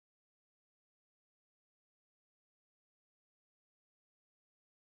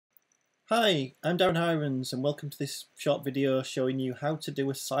Hi, I'm Darren Hirons and welcome to this short video showing you how to do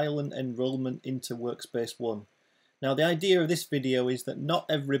a silent enrolment into Workspace ONE. Now the idea of this video is that not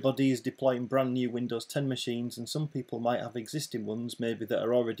everybody is deploying brand new Windows 10 machines, and some people might have existing ones maybe that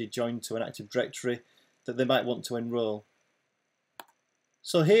are already joined to an Active Directory that they might want to enrol.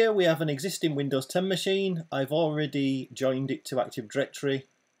 So here we have an existing Windows 10 machine. I've already joined it to Active Directory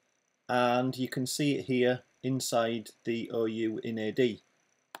and you can see it here inside the OU in AD.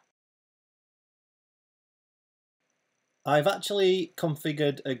 I've actually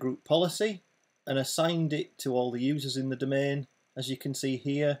configured a group policy and assigned it to all the users in the domain. As you can see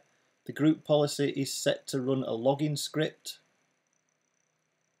here, the group policy is set to run a login script,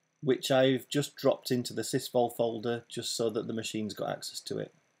 which I've just dropped into the sysvol folder just so that the machine's got access to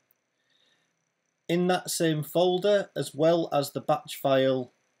it. In that same folder, as well as the batch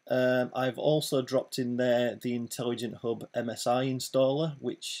file, I've also dropped in there the Intelligent Hub MSI installer,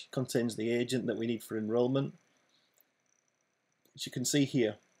 which contains the agent that we need for enrolment, which you can see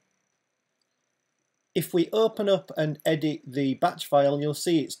here. If we open up and edit the batch file, you'll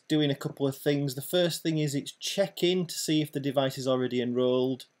see it's doing a couple of things. The first thing is it's checking to see if the device is already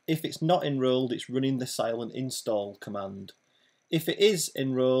enrolled. If it's not enrolled, it's running the silent install command. If it is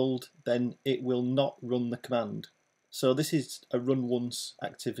enrolled, then it will not run the command. So this is a run once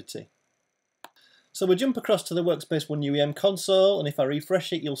activity. So we jump across to the Workspace ONE UEM console, and if I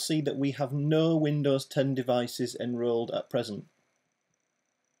refresh it, you'll see that we have no Windows 10 devices enrolled at present.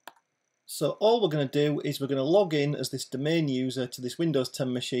 So all we're going to do is we're going to log in as this domain user to this Windows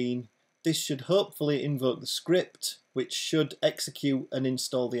 10 machine. This should hopefully invoke the script, which should execute and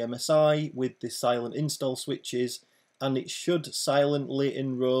install the MSI with the silent install switches, and it should silently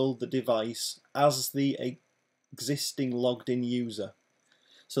enroll the device as the existing logged in user.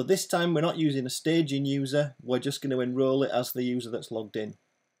 So this time we're not using a staging user, we're just going to enroll it as the user that's logged in.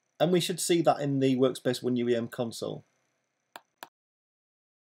 And we should see that in the Workspace ONE UEM console.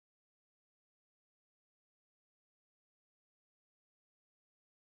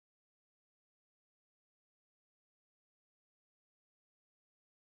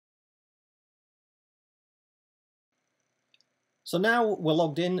 So now we're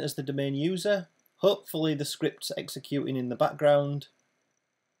logged in as the domain user. Hopefully the script's executing in the background,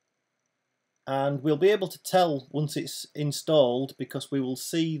 and we'll be able to tell once it's installed because we will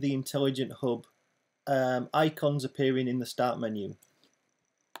see the Intelligent Hub icons appearing in the start menu.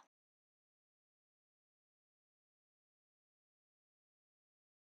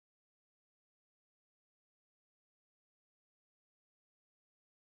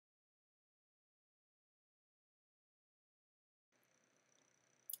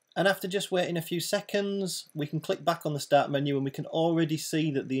 And after just waiting a few seconds, we can click back on the start menu and we can already see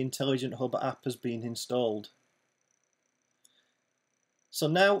that the Intelligent Hub app has been installed. So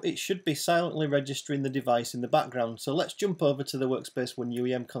now it should be silently registering the device in the background. So let's jump over to the Workspace ONE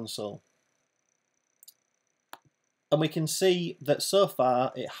UEM console. And we can see that so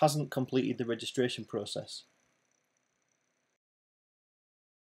far it hasn't completed the registration process.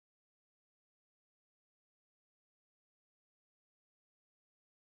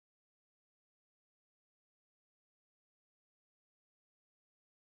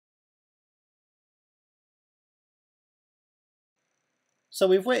 So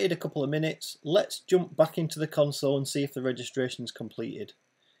we've waited a couple of minutes. Let's jump back into the console and see if the registration is completed.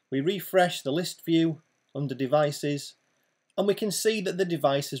 We refresh the list view under devices, and we can see that the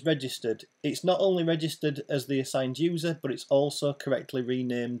device is registered. It's not only registered as the assigned user, but it's also correctly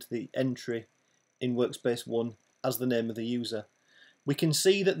renamed the entry in Workspace ONE as the name of the user. We can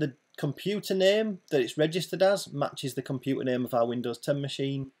see that the computer name that it's registered as matches the computer name of our Windows 10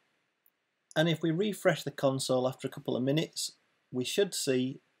 machine. And if we refresh the console after a couple of minutes, we should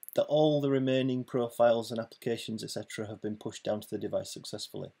see that all the remaining profiles and applications, etc., have been pushed down to the device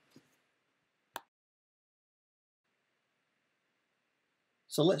successfully.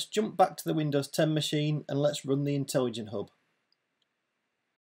 So let's jump back to the Windows 10 machine and let's run the Intelligent Hub.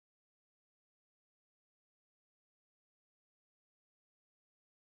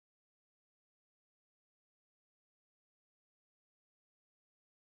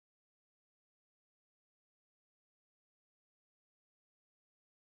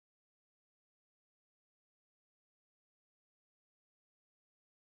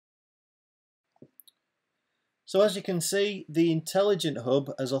 So as you can see, the Intelligent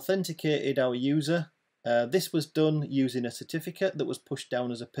Hub has authenticated our user. This was done using a certificate that was pushed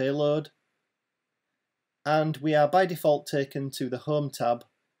down as a payload. And we are by default taken to the Home tab,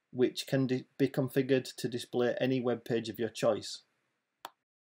 which can be configured to display any web page of your choice.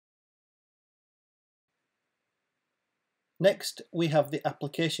 Next, we have the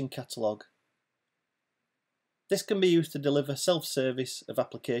application catalogue. This can be used to deliver self-service of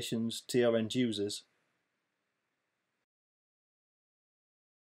applications to your end users.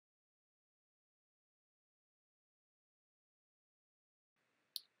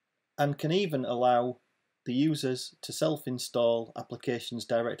 And can even allow the users to self-install applications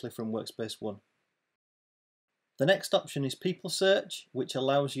directly from Workspace ONE. The next option is People Search, which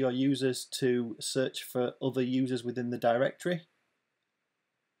allows your users to search for other users within the directory.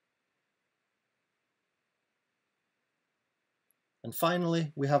 And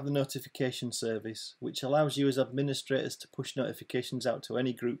finally, we have the Notification Service, which allows you as administrators to push notifications out to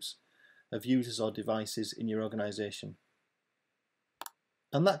any groups of users or devices in your organisation.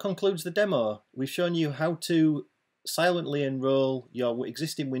 And that concludes the demo. We've shown you how to silently enrol your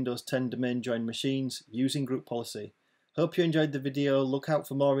existing Windows 10 domain joined machines using group policy. Hope you enjoyed the video. Look out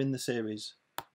for more in the series.